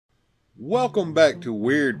Welcome back to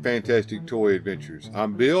Weird Fantastic Toy Adventures.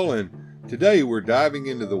 I'm Bill, and today we're diving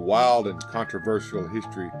into the wild and controversial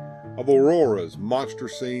history of Aurora's Monster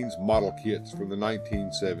Scenes model kits from the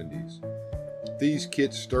 1970s. These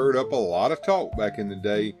kits stirred up a lot of talk back in the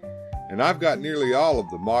day, and I've got nearly all of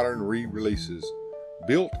the modern re-releases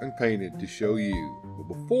built and painted to show you.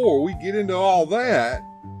 But before we get into all that,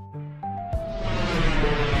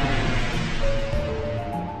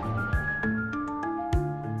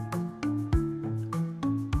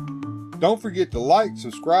 don't forget to like,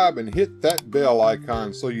 subscribe, and hit that bell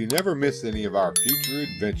icon so you never miss any of our future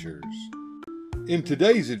adventures. In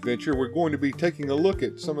today's adventure, we're going to be taking a look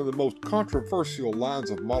at some of the most controversial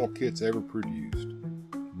lines of model kits ever produced.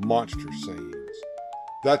 Monster Scenes.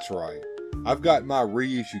 That's right, I've got my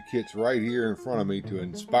reissue kits right here in front of me to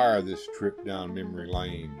inspire this trip down memory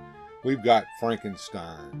lane. We've got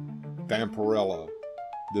Frankenstein, Vampirella,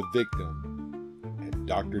 The Victim, and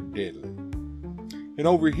Dr. Deadly. And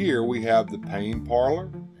over here we have the Pain Parlor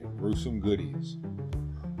and Gruesome Goodies.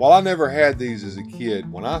 While I never had these as a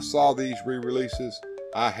kid, when I saw these re-releases,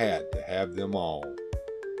 I had to have them all.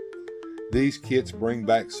 These kits bring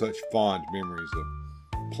back such fond memories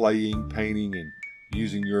of playing, painting, and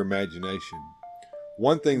using your imagination.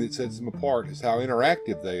 One thing that sets them apart is how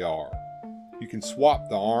interactive they are. You can swap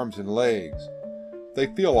the arms and legs. They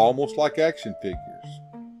feel almost like action figures.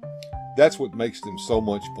 That's what makes them so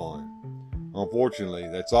much fun. Unfortunately,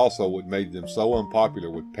 that's also what made them so unpopular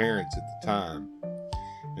with parents at the time.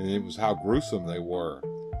 And it was how gruesome they were.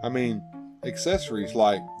 I mean, accessories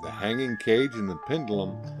like the hanging cage and the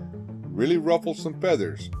pendulum really ruffled some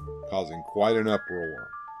feathers, causing quite an uproar.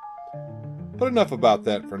 But enough about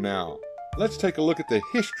that for now. Let's take a look at the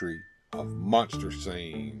history of Monster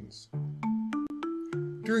Scenes.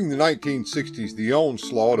 During the 1960s, the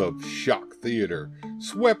onslaught of shock theater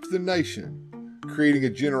swept the nation, creating a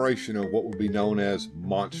generation of what would be known as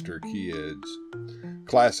monster kids.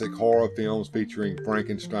 Classic horror films featuring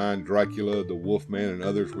Frankenstein, Dracula, the Wolfman, and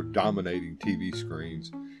others were dominating TV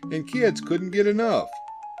screens, and kids couldn't get enough.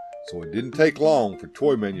 So it didn't take long for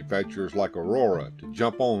toy manufacturers like Aurora to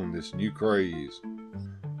jump on this new craze.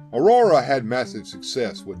 Aurora had massive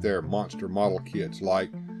success with their monster model kits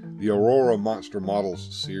like the Aurora Monster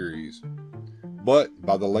Models series. But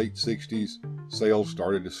by the late 60s, sales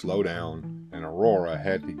started to slow down, and Aurora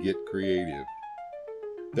had to get creative.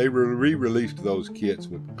 They re-released those kits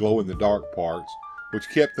with glow-in-the-dark parts, which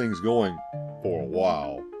kept things going for a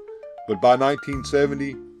while. But by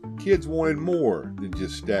 1970, kids wanted more than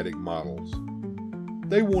just static models.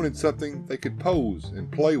 They wanted something they could pose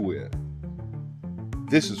and play with.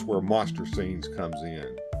 This is where Monster Scenes comes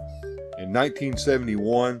in. In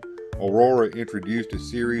 1971, Aurora introduced a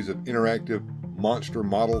series of interactive monster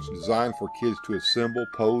models designed for kids to assemble,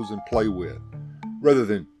 pose, and play with, rather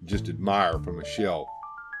than just admire from a shelf.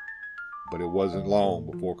 But it wasn't long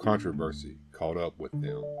before controversy caught up with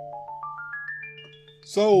them.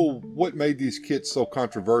 So, what made these kits so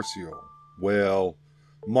controversial? Well,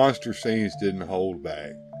 Monster Scenes didn't hold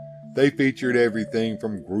back. They featured everything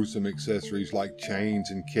from gruesome accessories like chains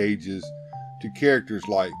and cages to characters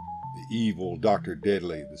like the evil Dr.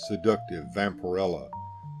 Deadly, the seductive Vampirella,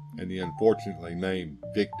 and the unfortunately named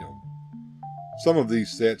Victim. Some of these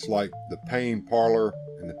sets, like the Pain Parlor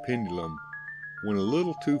and the Pendulum, went a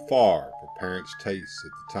little too far for parents' tastes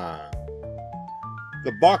at the time.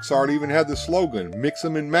 The box art even had the slogan, "Mix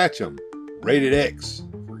 'em and match 'em, rated X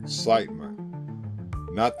for excitement."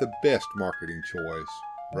 Not the best marketing choice,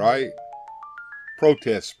 right?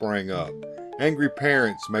 Protests sprang up. Angry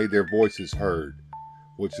parents made their voices heard,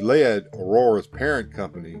 which led Aurora's parent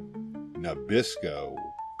company, Nabisco,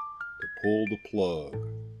 to pull the plug.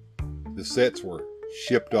 The sets were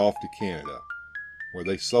shipped off to Canada, where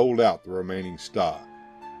they sold out the remaining stock,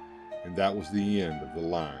 and that was the end of the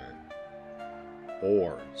line.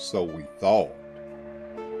 Or so we thought.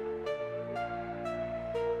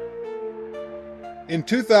 In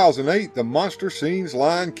 2008, the Monster Scenes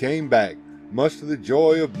line came back, much to the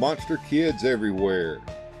joy of monster kids everywhere.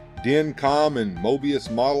 Dencom and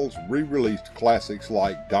Moebius Models re-released classics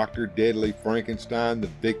like Dr. Deadly, Frankenstein, The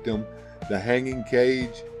Victim, The Hanging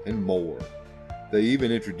Cage, and more. They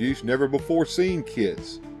even introduced never-before-seen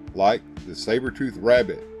kits like the saber-toothed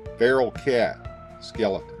rabbit, feral cat,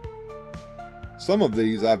 skeleton. Some of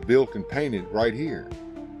these I've built and painted right here.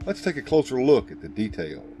 Let's take a closer look at the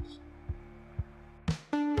details.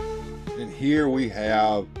 And here we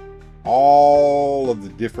have all of the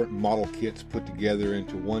different model kits put together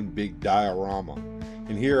into one big diorama.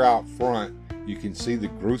 And here out front, you can see the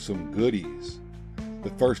Gruesome Goodies. The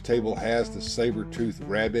first table has the saber-toothed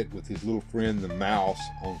rabbit with his little friend the mouse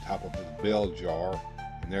on top of his bell jar.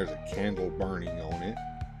 And and there's a candle burning on it.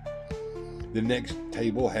 The next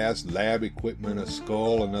table has lab equipment, a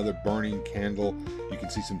skull, another burning candle. You can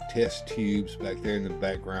see some test tubes back there in the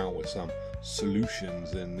background with some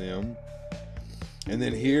solutions in them. And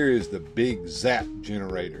then here is the big zap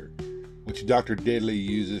generator, which Dr. Deadly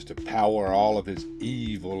uses to power all of his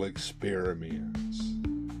evil experiments.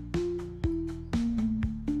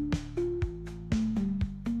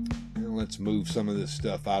 And let's move some of this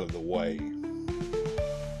stuff out of the way.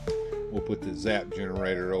 We'll put the zap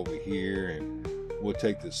generator over here, and we'll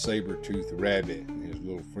take the saber-toothed rabbit and his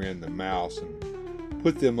little friend the mouse and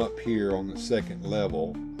put them up here on the second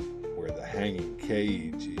level where the hanging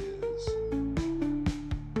cage is.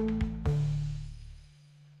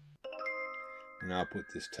 And I'll put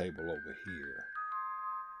this table over here.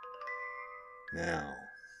 Now,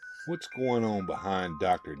 what's going on behind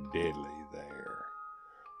Dr. Deadly there?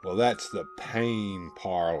 Well, that's the pain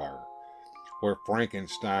parlor, where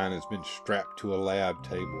Frankenstein has been strapped to a lab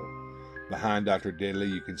table. Behind Dr. Deadly,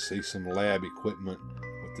 you can see some lab equipment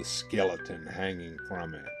with the skeleton hanging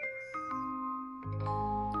from it.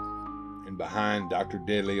 And behind Dr.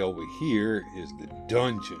 Deadly over here is the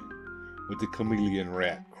dungeon with the chameleon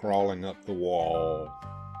rat crawling up the wall.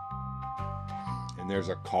 And there's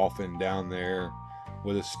a coffin down there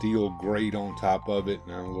with a steel grate on top of it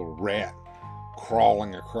and a little rat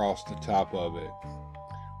crawling across the top of it.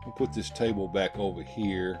 We'll put this table back over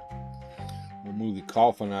here. We'll move the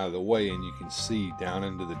coffin out of the way, and you can see down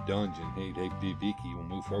into the dungeon. Hey, Vicky, we'll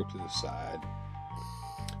move her to the side.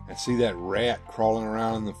 And see that rat crawling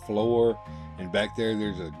around on the floor? And back there,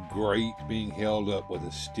 there's a grate being held up with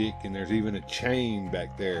a stick, and there's even a chain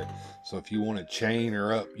back there. So if you want to chain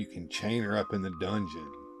her up, you can chain her up in the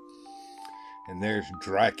dungeon. And there's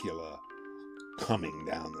Dracula coming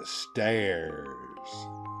down the stairs.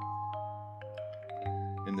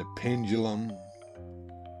 And the pendulum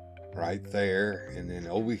right there. And then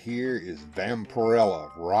over here is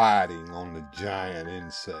Vampirella riding on the giant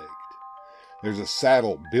insect. There's a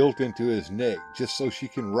saddle built into his neck just so she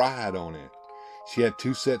can ride on it. She had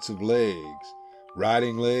 2 sets of legs,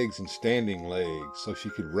 riding legs and standing legs, so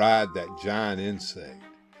she could ride that giant insect.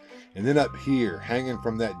 And then up here, hanging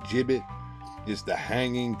from that gibbet, is the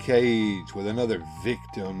hanging cage with another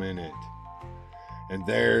victim in it. And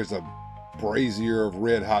there's a brazier of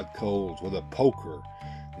red hot coals with a poker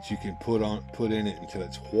that you can put in it until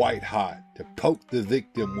it's white hot to poke the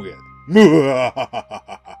victim with.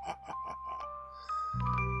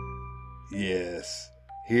 Yes,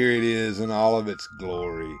 here it is in all of its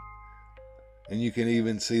glory. And you can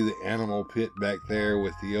even see the animal pit back there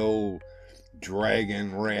with the old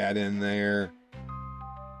dragon rat in there.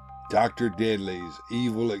 Dr. Deadly's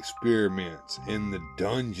evil experiments in the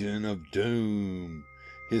Dungeon of Doom.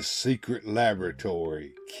 His secret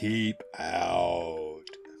laboratory. Keep out.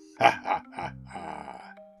 Ha ha ha ha.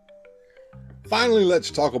 Finally, let's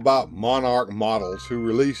talk about Monarch Models, who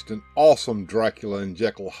released an awesome Dracula and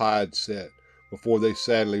Jekyll Hyde set before they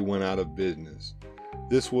sadly went out of business.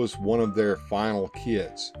 This was one of their final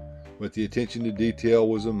kits, but the attention to detail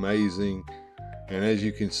was amazing. And as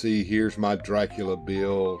you can see, here's my Dracula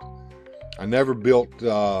build. I never built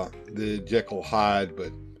the Jekyll Hyde,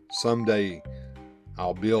 but someday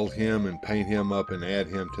I'll build him and paint him up and add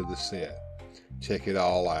him to the set. Check it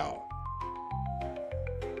all out.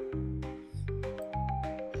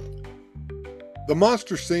 The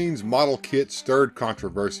Monster Scenes model kit stirred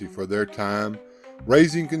controversy for their time,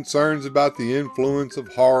 raising concerns about the influence of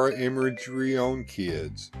horror imagery on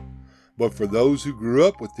kids. But for those who grew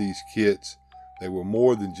up with these kits, they were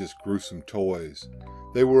more than just gruesome toys.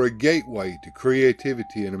 They were a gateway to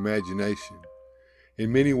creativity and imagination.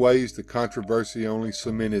 In many ways, the controversy only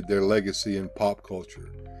cemented their legacy in pop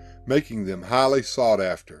culture, making them highly sought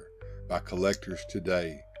after by collectors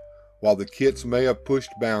today. While the kits may have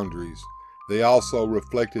pushed boundaries, they also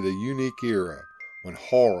reflected a unique era when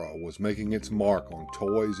horror was making its mark on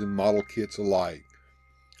toys and model kits alike,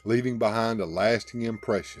 leaving behind a lasting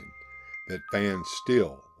impression that fans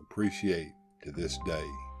still appreciate to this day.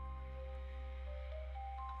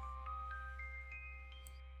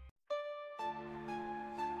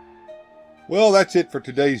 Well, that's it for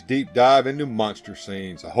today's deep dive into Monster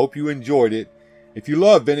Scenes. I hope you enjoyed it. If you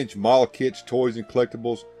love vintage model kits, toys, and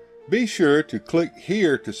collectibles, be sure to click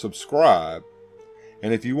here to subscribe.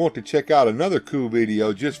 And if you want to check out another cool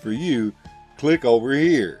video just for you, click over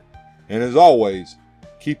here. And as always,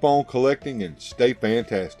 keep on collecting and stay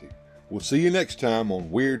fantastic. We'll see you next time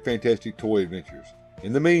on Weird Fantastic Toy Adventures.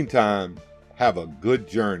 In the meantime, have a good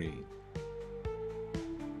journey.